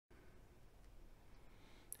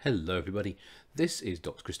Hello everybody, this is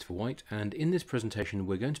Dr. Christopher White, and in this presentation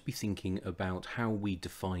we're going to be thinking about how we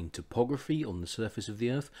define topography on the surface of the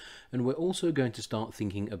Earth, and we're also going to start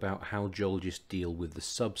thinking about how geologists deal with the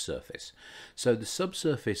subsurface. So the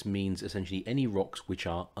subsurface means essentially any rocks which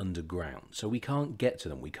are underground, so we can't get to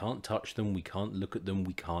them, we can't touch them, we can't look at them,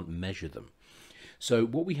 we can't measure them. So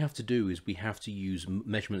what we have to do is we have to use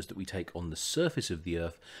measurements that we take on the surface of the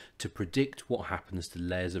Earth to predict what happens to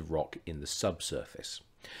layers of rock in the subsurface.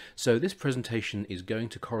 So this presentation is going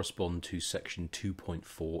to correspond to section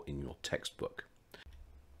 2.4 in your textbook.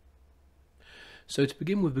 So to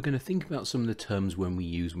begin with, we're going to think about some of the terms when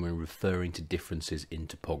we're referring to differences in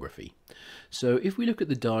topography. So if we look at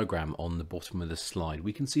the diagram on the bottom of the slide,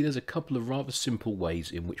 we can see there's a couple of rather simple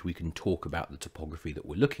ways in which we can talk about the topography that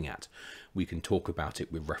we're looking at. We can talk about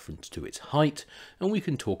it with reference to its height, and we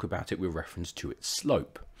can talk about it with reference to its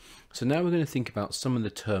slope. So now we're going to think about some of the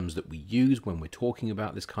terms that we use when we're talking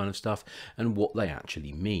about this kind of stuff and what they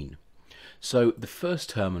actually mean. So the first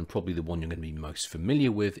term, and probably the one you're going to be most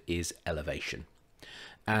familiar with, is elevation.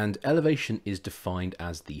 And elevation is defined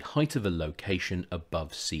as the height of a location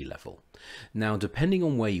above sea level. Now, depending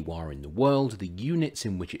on where you are in the world, the units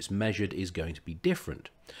in which it's measured is going to be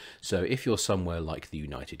different. So if you're somewhere like the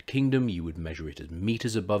United Kingdom, you would measure it as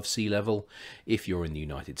meters above sea level. If you're in the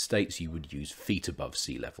United States, you would use feet above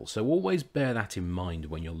sea level. So always bear that in mind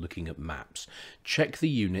when you're looking at maps. Check the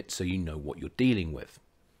units so you know what you're dealing with.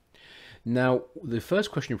 Now, the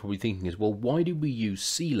first question you're probably thinking is, well, why do we use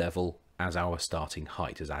sea level as our starting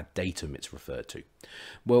height, as our datum it's referred to?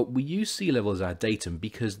 Well, we use sea level as our datum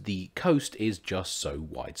because the coast is just so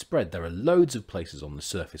widespread. There are loads of places on the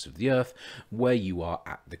surface of the Earth where you are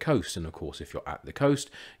at the coast, and of course if you're at the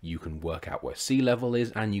coast you can work out where sea level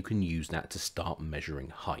is and you can use that to start measuring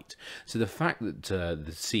height. So the fact that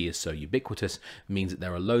the sea is so ubiquitous means that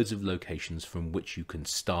there are loads of locations from which you can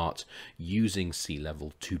start using sea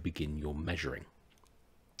level to begin your measuring.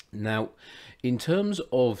 Now, in terms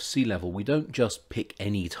of sea level, we don't just pick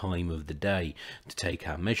any time of the day to take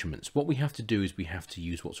our measurements. What we have to do is we have to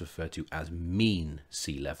use what's referred to as mean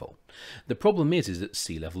sea level. The problem is that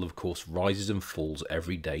sea level, of course, rises and falls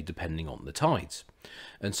every day depending on the tides.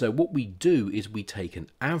 And so what we do is we take an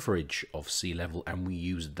average of sea level and we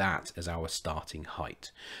use that as our starting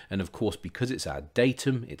height. And of course, because it's our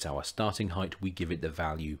datum, it's our starting height, we give it the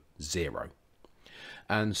value 0.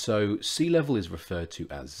 And so sea level is referred to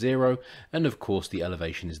as 0, and of course the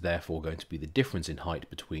elevation is therefore going to be the difference in height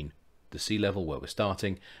between the sea level where we're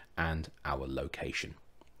starting and our location.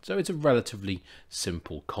 So it's a relatively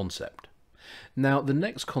simple concept. Now the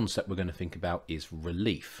next concept we're going to think about is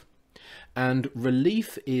relief. And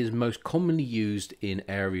relief is most commonly used in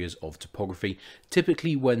areas of topography,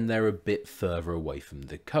 typically when they're a bit further away from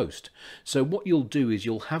the coast. So what you'll do is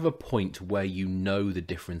you'll have a point where you know the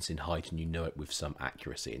difference in height and you know it with some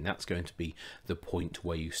accuracy, and that's going to be the point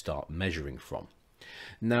where you start measuring from.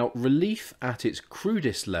 Now, relief at its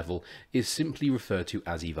crudest level is simply referred to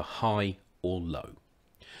as either high or low.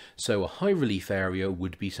 So a high relief area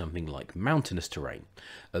would be something like mountainous terrain.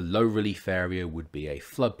 A low relief area would be a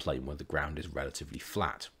floodplain where the ground is relatively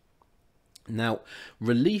flat. Now,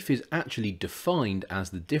 relief is actually defined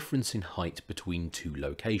as the difference in height between two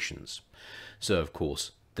locations. So of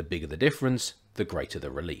course, the bigger the difference, the greater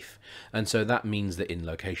the relief. And so that means that in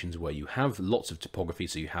locations where you have lots of topography,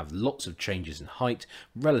 so you have lots of changes in height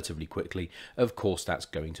relatively quickly, of course that's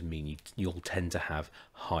going to mean you'll tend to have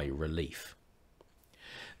high relief.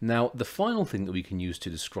 Now, the final thing that we can use to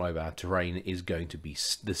describe our terrain is going to be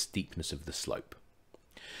the steepness of the slope.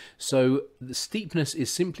 So the steepness is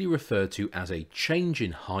simply referred to as a change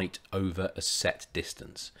in height over a set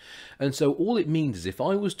distance. And so all it means is if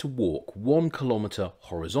I was to walk 1 kilometer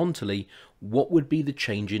horizontally, what would be the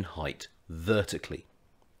change in height vertically?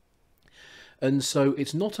 And so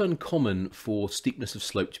it's not uncommon for steepness of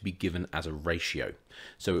slope to be given as a ratio.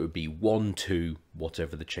 So it would be 1 to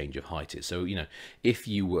whatever the change of height is. So, you know, if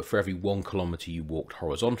you were, for every 1 kilometer you walked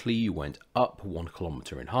horizontally, you went up 1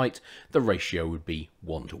 kilometer in height, the ratio would be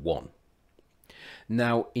 1 to 1.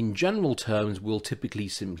 Now, in general terms, we'll typically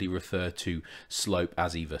simply refer to slope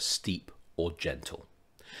as either steep or gentle.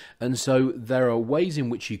 And so there are ways in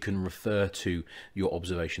which you can refer to your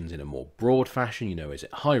observations in a more broad fashion. You know, is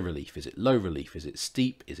it high relief? Is it low relief? Is it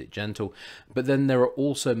steep? Is it gentle? But then there are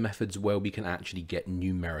also methods where we can actually get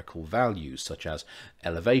numerical values, such as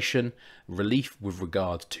elevation, relief with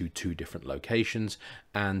regard to two different locations,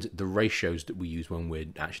 and the ratios that we use when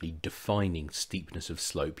we're actually defining steepness of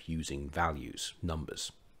slope using values,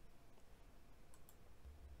 numbers.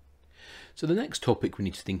 So the next topic we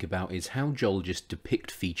need to think about is how geologists depict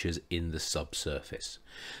features in the subsurface.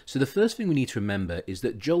 So the first thing we need to remember is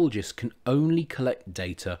that geologists can only collect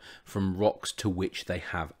data from rocks to which they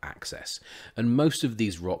have access. And most of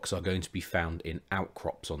these rocks are going to be found in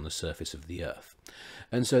outcrops on the surface of the Earth.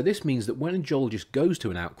 And so this means that when a geologist goes to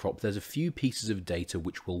an outcrop, there's a few pieces of data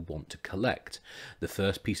which we'll want to collect. The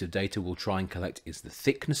first piece of data we'll try and collect is the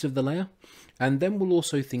thickness of the layer, and then we'll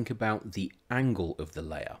also think about the angle of the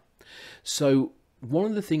layer. So one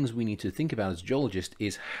of the things we need to think about as geologists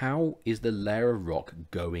is how is the layer of rock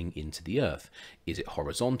going into the Earth? Is it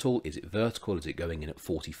horizontal? Is it vertical? Is it going in at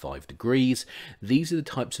 45 degrees? These are the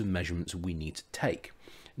types of measurements we need to take.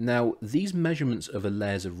 Now, these measurements of a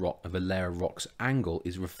layer of rock's angle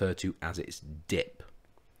is referred to as its dip.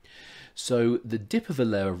 So the dip of a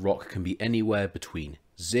layer of rock can be anywhere between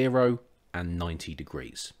 0 and 90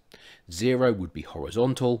 degrees. 0 would be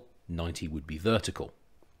horizontal, 90 would be vertical.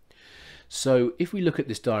 So if we look at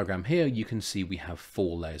this diagram here, you can see we have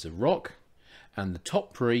 4 layers of rock, and the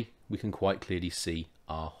top 3 we can quite clearly see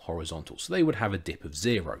are horizontal. So they would have a dip of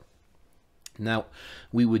 0. Now,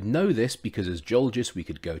 we would know this because as geologists we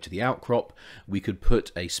could go to the outcrop, we could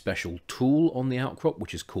put a special tool on the outcrop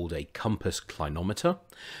which is called a compass clinometer,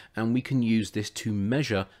 and we can use this to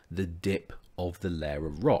measure the dip of the layer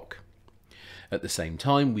of rock. At the same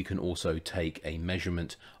time, we can also take a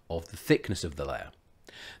measurement of the thickness of the layer.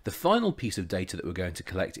 The final piece of data that we're going to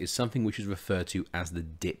collect is something which is referred to as the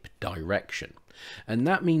dip direction. And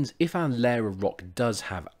that means if our layer of rock does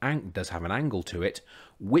have an angle to it,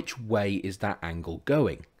 which way is that angle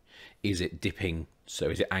going? Is it dipping, so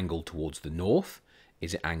is it angled towards the north?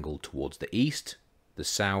 Is it angled towards the east, the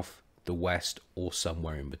south, the west, or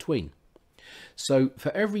somewhere in between? So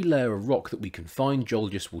for every layer of rock that we can find,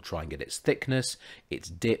 geologists will try and get its thickness, its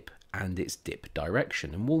dip, and its dip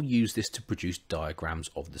direction, and we'll use this to produce diagrams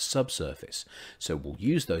of the subsurface. So we'll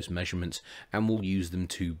use those measurements and we'll use them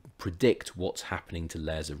to predict what's happening to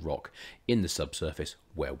layers of rock in the subsurface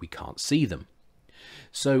where we can't see them.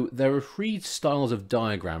 So there are 3 styles of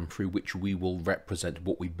diagram through which we will represent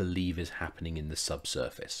what we believe is happening in the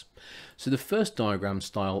subsurface. So the first diagram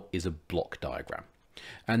style is a block diagram,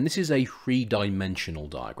 and this is a 3-dimensional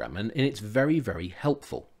diagram, and it's very, very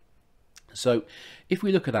helpful. So if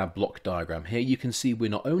we look at our block diagram here, you can see we're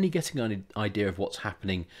not only getting an idea of what's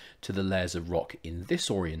happening to the layers of rock in this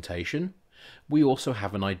orientation, we also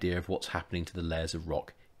have an idea of what's happening to the layers of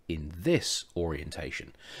rock in this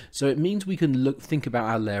orientation. So it means we can think about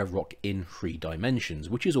our layer of rock in 3 dimensions,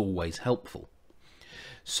 which is always helpful.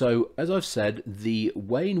 So as I've said, the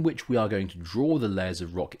way in which we are going to draw the layers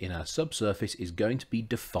of rock in our subsurface is going to be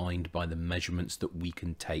defined by the measurements that we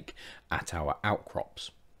can take at our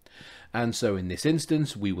outcrops. And so in this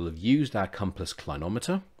instance, we will have used our compass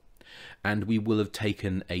clinometer, and we will have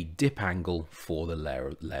taken a dip angle for the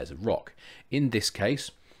layers of rock. In this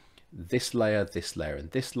case, this layer,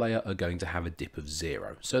 and this layer are going to have a dip of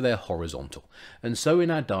 0, so they're horizontal. And so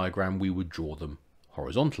in our diagram, we would draw them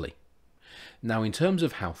horizontally. Now, in terms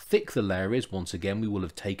of how thick the layer is, once again, we will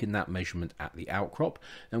have taken that measurement at the outcrop,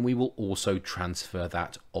 and we will also transfer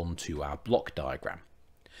that onto our block diagram.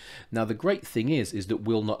 Now the great thing is that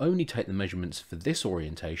we'll not only take the measurements for this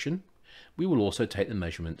orientation, we will also take the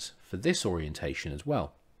measurements for this orientation as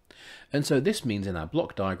well. And so this means in our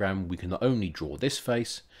block diagram we can not only draw this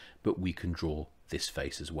face, but we can draw this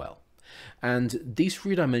face as well. And these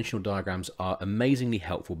 3-dimensional diagrams are amazingly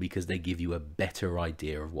helpful because they give you a better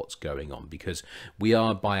idea of what's going on, because we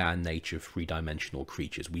are by our nature 3-dimensional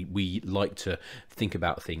creatures. We like to think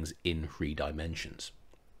about things in 3 dimensions.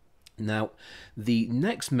 Now, the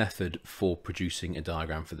next method for producing a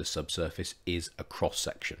diagram for the subsurface is a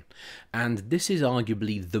cross-section, and this is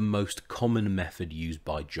arguably the most common method used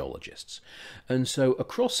by geologists. And so a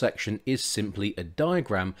cross-section is simply a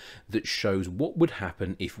diagram that shows what would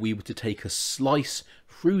happen if we were to take a slice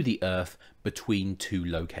through the Earth between 2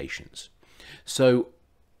 locations. So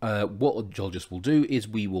what geologists will do is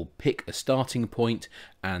we will pick a starting point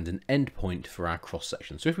and an end point for our cross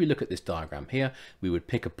section. So if we look at this diagram here, we would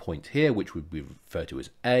pick a point here which would be referred to as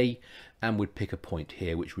A, and would pick a point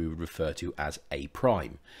here which we would refer to as A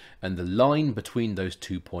prime. And the line between those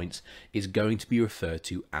 2 points is going to be referred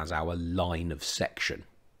to as our line of section.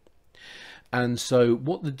 And so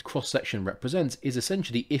what the cross-section represents is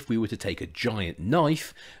essentially if we were to take a giant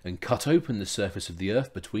knife and cut open the surface of the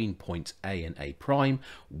Earth between points A and A prime,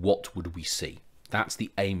 what would we see? That's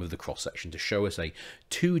the aim of the cross-section, to show us a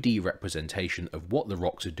 2D representation of what the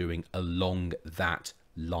rocks are doing along that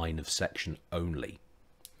line of section only.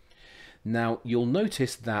 Now, you'll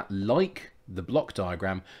notice that, like the block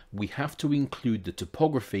diagram, we have to include the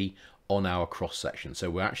topography on our cross section. So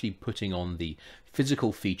we're actually putting on the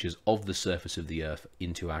physical features of the surface of the Earth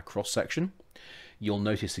into our cross section. You'll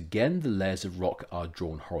notice again the layers of rock are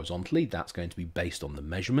drawn horizontally. That's going to be based on the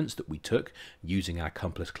measurements that we took using our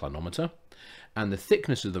compass clinometer. And the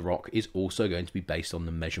thickness of the rock is also going to be based on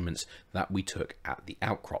the measurements that we took at the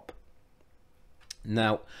outcrop.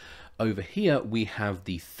 Now, over here we have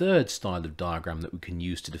the third style of diagram that we can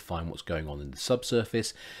use to define what's going on in the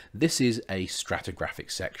subsurface. This is a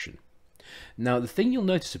stratigraphic section. Now, the thing you'll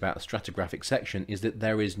notice about the stratigraphic section is that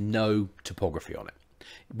there is no topography on it.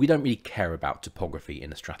 We don't really care about topography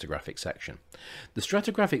in a stratigraphic section. The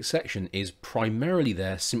stratigraphic section is primarily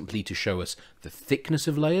there simply to show us the thickness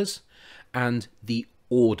of layers and the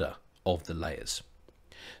order of the layers.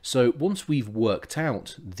 So once we've worked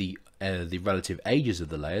out the relative ages of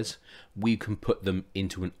the layers, we can put them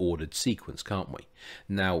into an ordered sequence, can't we?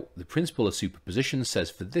 Now, the principle of superposition says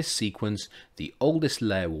for this sequence, the oldest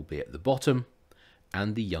layer will be at the bottom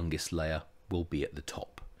and the youngest layer will be at the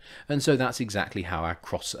top. And so that's exactly how our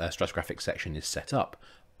stratigraphic section is set up.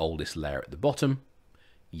 Oldest layer at the bottom,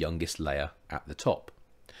 youngest layer at the top.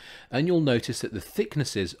 And you'll notice that the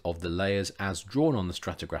thicknesses of the layers as drawn on the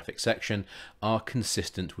stratigraphic section are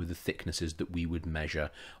consistent with the thicknesses that we would measure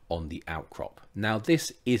on the outcrop. Now,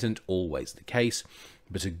 this isn't always the case,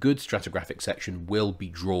 but a good stratigraphic section will be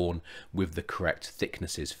drawn with the correct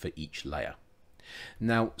thicknesses for each layer.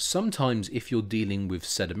 Now, sometimes if you're dealing with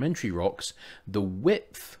sedimentary rocks, the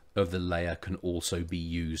width of the layer can also be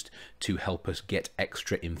used to help us get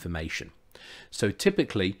extra information. So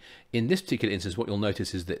typically, in this particular instance, what you'll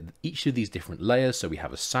notice is that each of these different layers, so we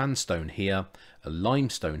have a sandstone here, a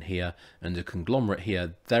limestone here, and a conglomerate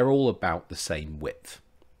here, they're all about the same width.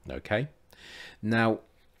 Okay? Now,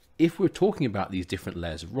 if we're talking about these different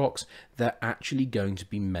layers of rocks, they're actually going to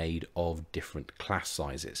be made of different class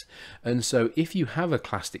sizes. And so if you have a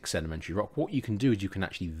clastic sedimentary rock, what you can do is you can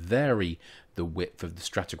actually vary the width of the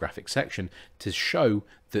stratigraphic section to show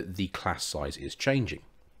that the class size is changing.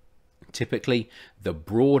 Typically, the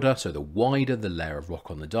broader, so the wider the layer of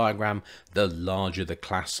rock on the diagram, the larger the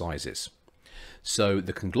class sizes. So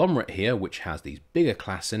the conglomerate here, which has these bigger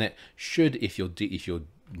clasts in it, should, if you're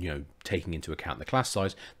taking into account the class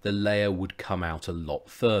size, the layer would come out a lot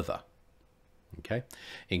further. Okay.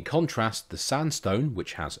 In contrast, the sandstone,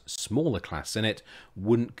 which has smaller clasts in it,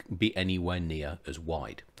 wouldn't be anywhere near as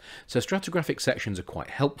wide. So stratigraphic sections are quite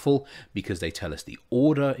helpful because they tell us the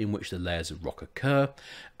order in which the layers of rock occur,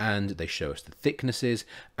 and they show us the thicknesses.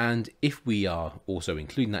 And if we are also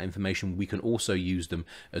including that information, we can also use them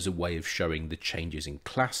as a way of showing the changes in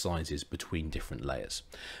class sizes between different layers.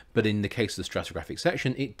 But in the case of the stratigraphic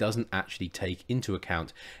section, it doesn't actually take into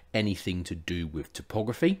account anything to do with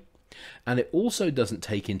topography. And it also doesn't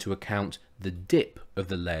take into account the dip of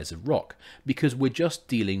the layers of rock, because we're just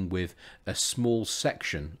dealing with a small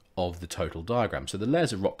section of the total diagram. So the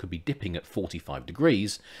layers of rock could be dipping at 45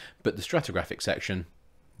 degrees, but the stratigraphic section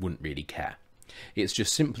wouldn't really care. It's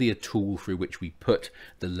just simply a tool through which we put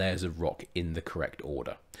the layers of rock in the correct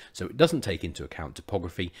order. So it doesn't take into account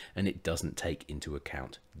topography, and it doesn't take into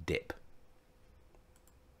account dip.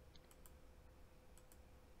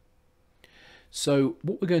 So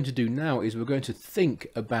what we're going to do now is we're going to think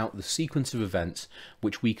about the sequence of events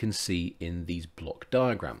which we can see in these block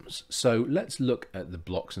diagrams. So let's look at the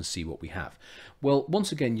blocks and see what we have. Well,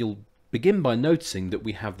 once again, you'll begin by noticing that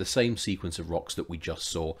we have the same sequence of rocks that we just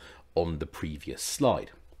saw on the previous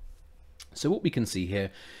slide. So what we can see here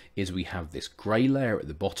is we have this grey layer at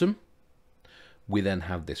the bottom. We then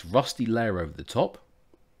have this rusty layer over the top.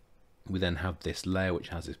 We then have this layer which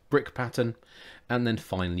has this brick pattern, and then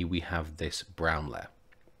finally we have this brown layer.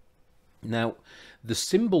 Now, the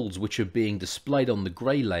symbols which are being displayed on the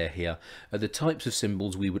grey layer here are the types of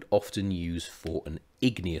symbols we would often use for an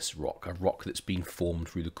igneous rock, a rock that's been formed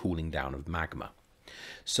through the cooling down of magma.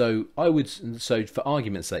 So for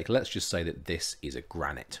argument's sake, let's just say that this is a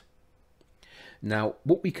granite. Now,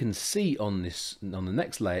 what we can see on the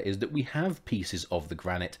next layer is that we have pieces of the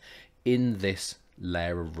granite in this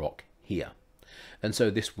layer of rock here. And so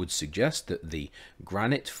this would suggest that the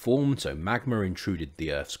granite formed, so magma intruded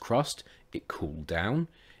the Earth's crust, it cooled down,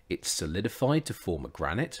 it solidified to form a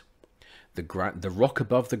granite. The rock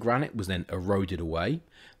above the granite was then eroded away,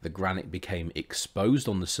 the granite became exposed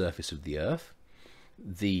on the surface of the Earth,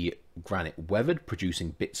 the granite weathered,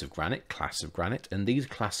 producing bits of granite, clasts of granite, and these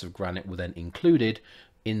clasts of granite were then included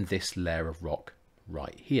in this layer of rock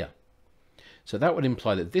right here. So that would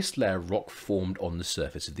imply that this layer of rock formed on the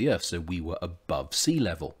surface of the Earth, so we were above sea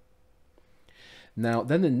level. Now,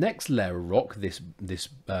 then the next layer of rock, this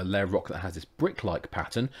layer of rock that has this brick-like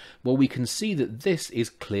pattern, well, we can see that this is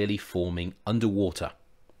clearly forming underwater.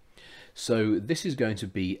 So this is going to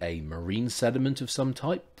be a marine sediment of some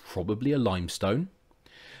type, probably a limestone.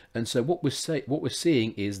 And so what we're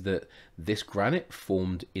seeing is that this granite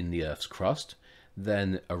formed in the Earth's crust,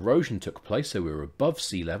 then erosion took place, so we were above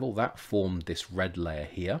sea level, that formed this red layer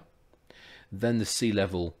here. Then the sea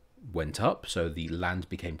level went up, so the land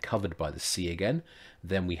became covered by the sea again.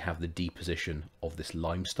 Then we have the deposition of this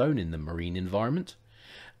limestone in the marine environment.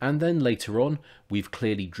 And then later on, we've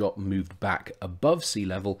clearly moved back above sea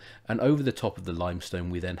level, and over the top of the limestone,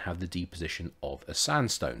 we then have the deposition of a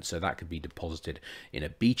sandstone. So that could be deposited in a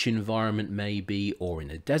beach environment maybe, or in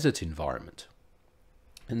a desert environment.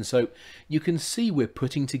 And so you can see we're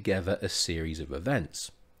putting together a series of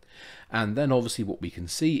events. And then obviously what we can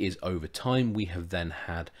see is over time we have then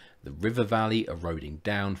had the river valley eroding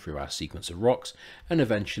down through our sequence of rocks, and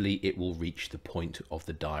eventually it will reach the point of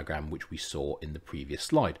the diagram which we saw in the previous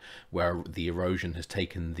slide, where the erosion has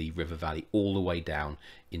taken the river valley all the way down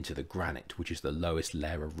into the granite, which is the lowest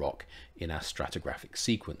layer of rock in our stratigraphic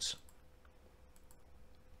sequence.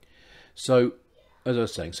 So as I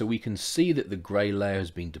was saying, so we can see that the grey layer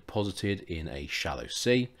has been deposited in a shallow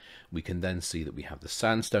sea. We can then see that we have the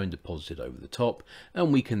sandstone deposited over the top,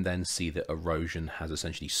 and we can then see that erosion has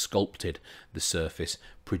essentially sculpted the surface,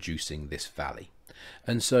 producing this valley.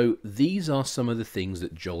 And so these are some of the things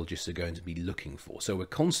that geologists are going to be looking for. So we're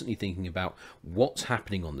constantly thinking about what's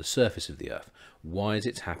happening on the surface of the Earth. Why is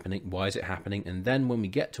it happening? Why is it happening? And then when we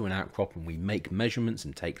get to an outcrop and we make measurements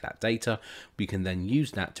and take that data, we can then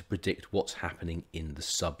use that to predict what's happening in the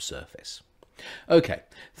subsurface. Okay,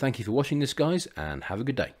 thank you for watching this, guys, and have a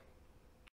good day.